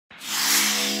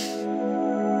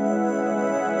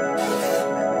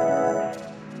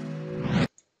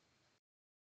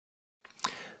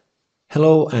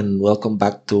Hello and welcome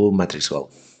back to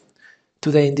MatrixGold.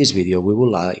 Today in this video we would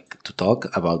like to talk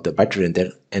about the batch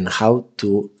render and how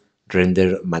to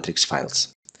render matrix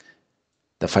files.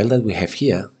 The file that we have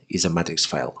here is a matrix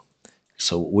file.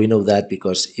 So we know that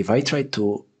because if I try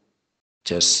to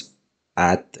just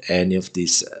add any of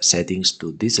these settings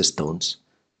to these stones,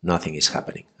 nothing is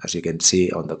happening. As you can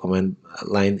see on the command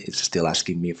line, it's still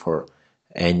asking me for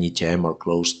any gem or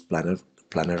closed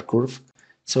planar curve.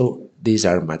 So these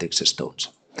are matrix stones.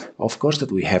 Of course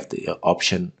that we have the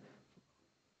option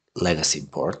legacy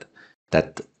import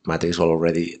that Matrix will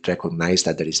already recognize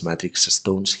that there is matrix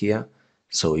stones here.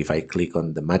 So if I click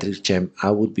on the matrix gem,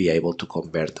 I would be able to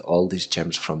convert all these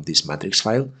gems from this matrix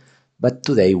file. But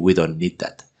today we don't need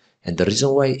that. And the reason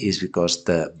why is because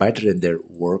the batch render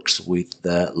works with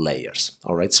the layers.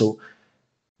 All right, so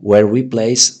where we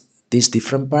place these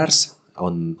different parts,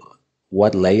 on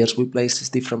what layers we place these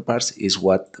different parts, is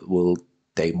what will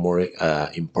take more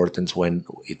importance when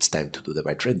it's time to do the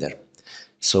batch render.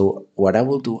 So what I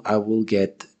will do, I will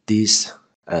get this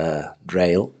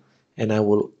rail and I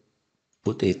will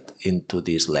put it into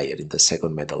this layer, in the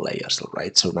second metal layers, all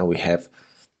right? So now we have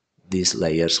these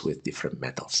layers with different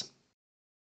metals.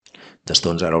 The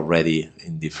stones are already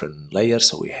in different layers,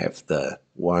 so we have the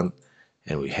 1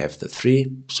 and we have the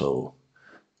 3, so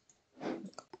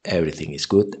everything is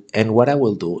good. And what I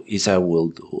will do is I will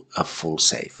do a full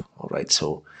save, all right?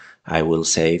 So I will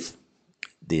save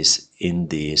this in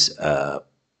this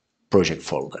project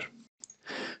folder.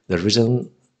 The reason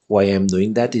why I'm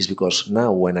doing that is because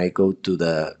now when I go to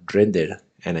the render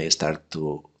and I start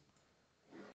to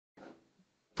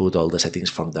put all the settings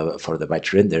for the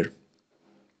batch render,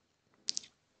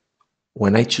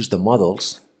 when I choose the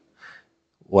models,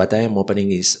 what I am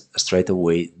opening is straight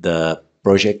away the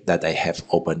project that I have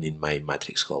opened in my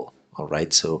MatrixGold. All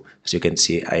right, so as you can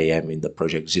see, I am in the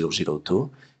project 002,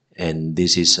 and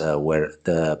this is where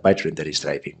the batch render is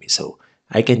driving me. So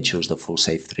I can choose the full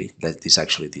save 3, that is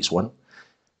actually this one.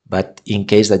 But in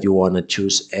case that you want to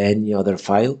choose any other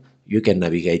file, you can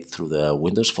navigate through the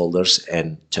Windows folders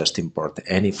and just import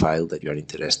any file that you are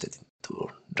interested in to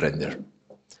render.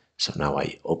 So now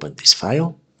I open this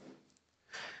file.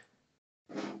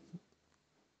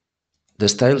 The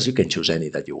styles, you can choose any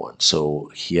that you want. So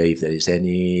here, if there is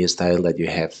any style that you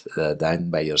have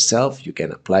done by yourself, you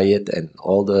can apply it, and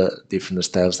all the different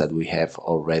styles that we have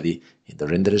already in the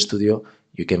Render Studio,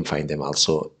 you can find them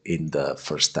also in the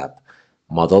first tab.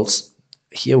 Models,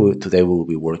 here today we'll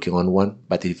be working on one,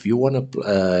 but if you want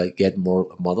to get more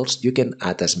models, you can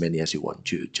add as many as you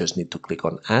want. You just need to click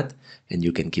on add and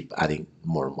you can keep adding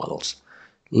more models.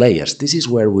 Layers, this is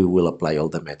where we will apply all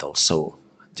the metals. So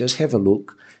just have a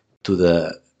look to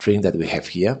the string that we have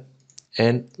here,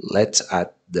 and let's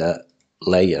add the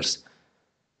layers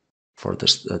for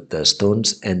the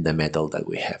stones and the metal that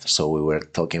we have. So we were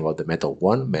talking about the metal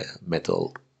 1,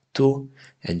 metal 2,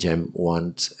 and gem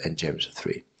 1 and gems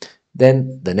 3.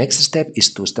 Then the next step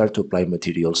is to start to apply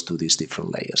materials to these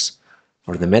different layers.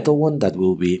 For the metal one, that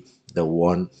will be the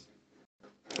one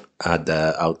at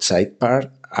the outside part.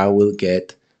 I will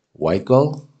get white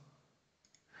gold,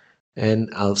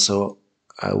 and also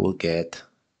I will get,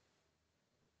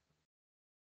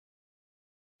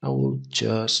 I will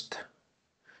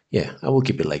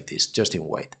keep it like this, just in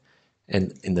white.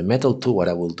 And in the metal 2, what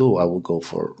I will do, I will go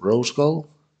for rose gold,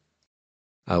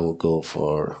 I will go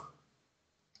for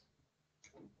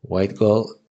white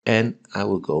gold, and I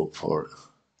will go for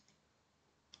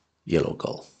yellow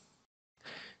gold.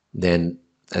 Then,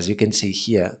 as you can see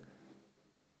here,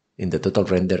 in the total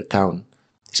render count,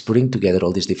 it's putting together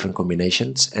all these different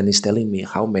combinations and it's telling me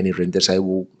how many renders I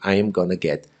am gonna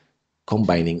get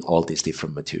combining all these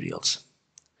different materials.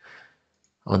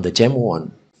 On the gem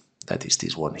 1, that is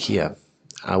this one here,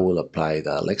 I will apply the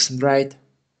alexandrite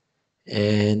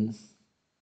and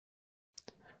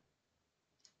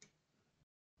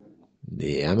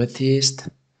the amethyst.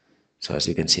 So as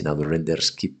you can see now, the renders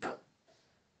keep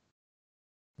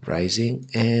rising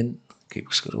and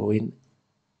keeps growing.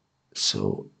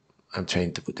 So I'm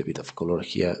trying to put a bit of color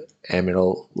here.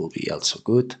 Emerald will be also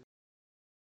good.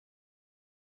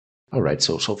 All right,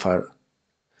 so far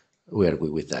we are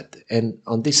good with that. And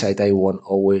on this side, I won't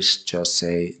always just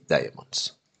say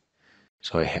diamonds.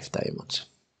 So I have diamonds.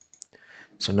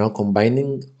 So now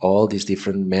combining all these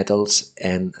different metals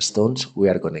and stones, we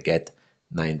are going to get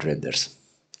 9 renders.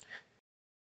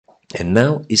 And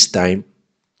now it's time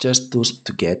just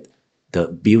to get the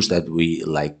views that we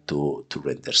like to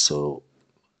render. So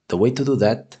the way to do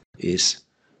that is,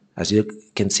 as you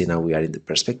can see now, we are in the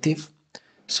perspective.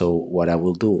 So what I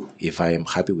will do, if I am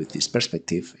happy with this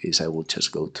perspective, is I will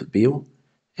just go to view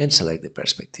and select the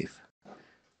perspective.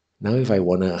 Now if I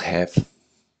want to have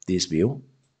this view,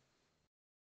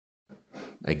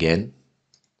 again,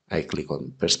 I click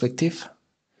on perspective,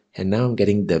 and now I'm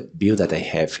getting the view that I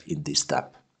have in this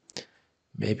tab.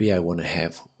 Maybe I want to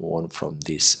have one from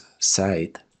this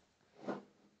side.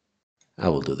 I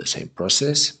will do the same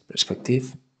process,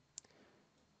 perspective,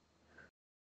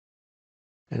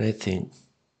 and I think,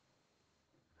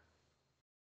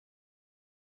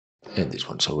 and this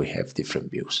one, so we have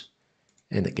different views,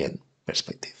 and again,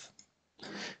 perspective.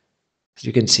 As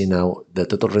you can see now, the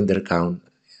total render count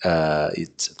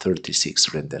it's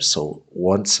 36 renders. So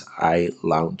once I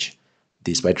launch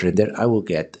this batch render, I will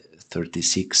get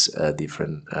 36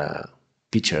 different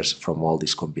pictures from all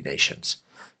these combinations.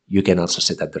 You can also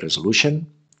set up the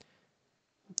resolution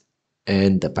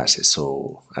and the passes.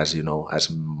 So as you know, as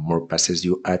more passes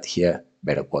you add here,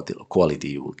 better quality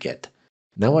you will get.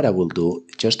 Now what I will do,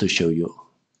 just to show you,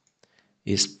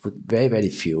 is put very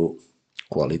few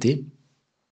quality,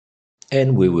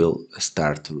 and we will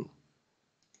start to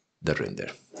the render.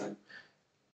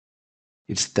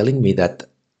 It's telling me that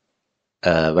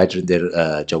batch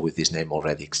render job with this name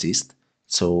already exists,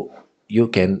 so you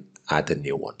can add a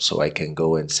new one. So I can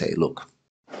go and say, look,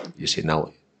 you see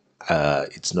now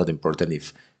it's not important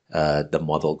if the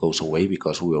model goes away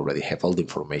because we already have all the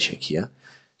information here.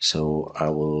 So I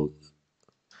will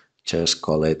just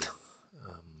call it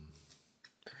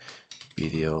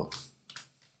video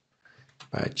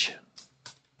batch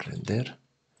render.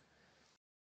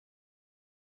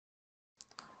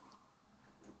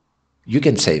 You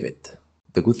can save it.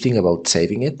 The good thing about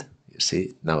saving it, you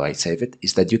see, now I save it,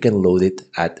 is that you can load it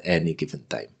at any given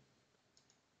time.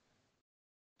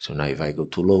 So now if I go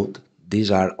to load,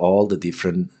 these are all the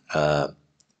different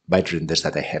byte renders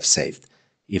that I have saved.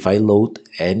 If I load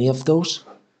any of those,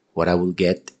 what I will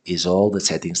get is all the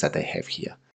settings that I have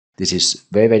here. This is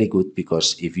very good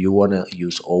because if you want to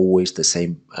use always the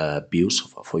same views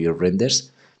for your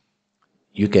renders,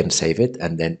 you can save it,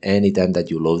 and then anytime that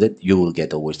you load it, you will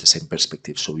get always the same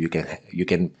perspective. So you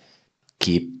can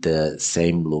keep the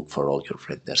same look for all your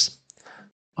renders.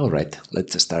 All right,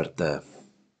 let's start the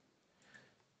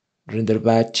render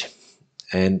batch,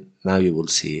 and now you will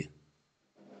see.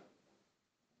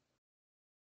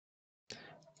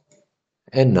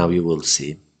 And now you will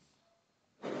see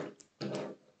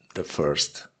the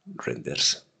first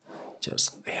renders.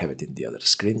 Just I have it in the other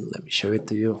screen. Let me show it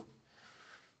to you.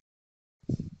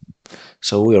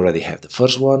 So we already have the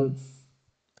first one.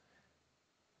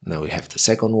 Now we have the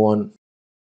second one.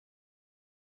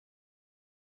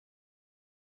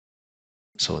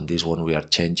 So on this one we are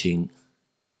changing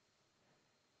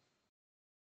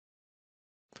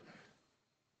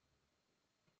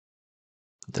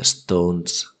the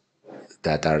stones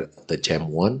that are the gem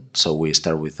one. So we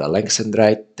start with the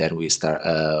Alexandrite, then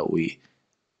we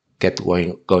get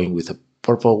going with the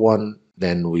purple one,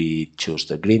 then we choose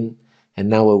the green, and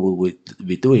now what we will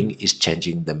be doing is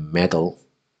changing the metal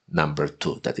number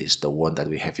 2, that is the one that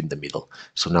we have in the middle.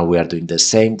 So now we are doing the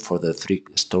same for the 3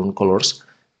 stone colors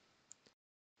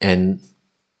and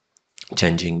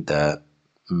changing the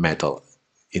metal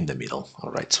in the middle.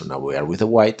 All right, so now we are with the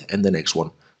white, and the next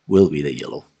one will be the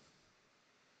yellow.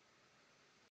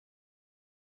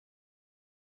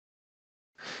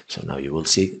 So now you will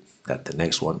see that the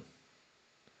next one,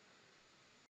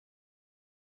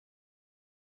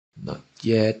 not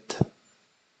yet.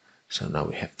 So now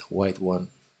we have the white one,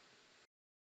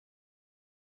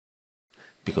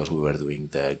 because we were doing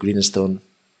the green stone,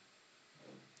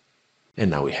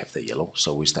 and now we have the yellow.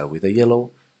 So we start with the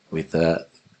yellow, with the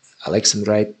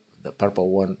Alexandrite, the purple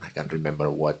one, I can't remember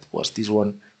what was this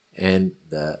one, and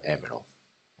the emerald.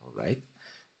 All right.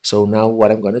 So now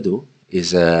what I'm going to do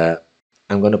is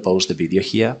I'm going to pause the video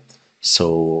here.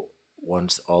 So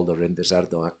once all the renders are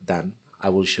done, I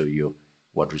will show you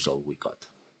what result we got.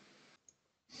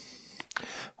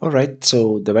 All right,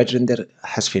 so the batch render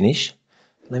has finished.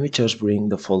 Let me just bring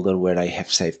the folder where I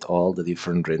have saved all the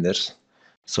different renders.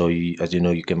 So as you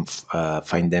know, you can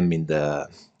find them in the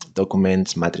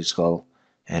documents, MatrixGold,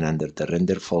 and under the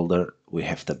render folder, we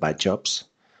have the batch jobs.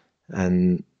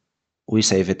 And we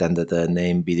save it under the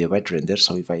name video batch render.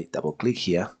 So if I double click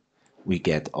here, we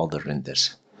get all the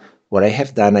renders. What I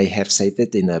have done, I have saved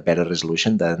it in a better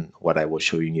resolution than what I was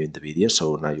showing you in the video.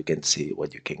 So now you can see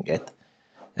what you can get.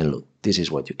 And look, this is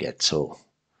what you get. So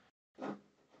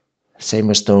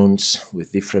same stones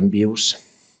with different views.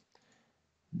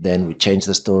 Then we change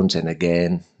the stones, and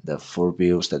again the 4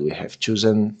 views that we have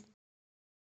chosen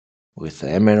with the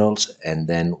emeralds. And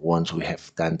then once we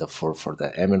have done the 4 for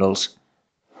the emeralds,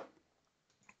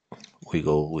 we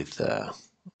go with the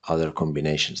other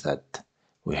combinations that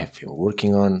we have been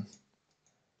working on.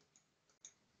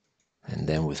 and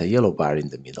then with a yellow bar in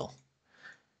the middle.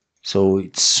 So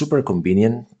it's super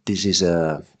convenient. This is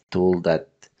a tool that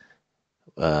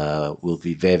will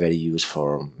be very used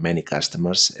for many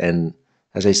customers. And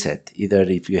as I said, either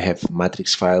if you have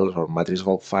matrix files or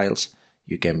MatrixGold files,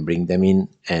 you can bring them in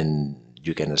and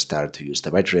you can start to use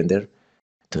the batch render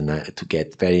to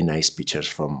get very nice pictures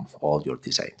from all your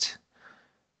designs.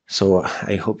 So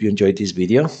I hope you enjoyed this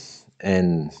video,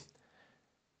 and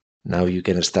now you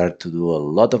can start to do a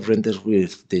lot of renders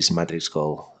with this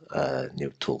MatrixGold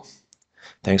new tool.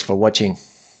 Thanks for watching.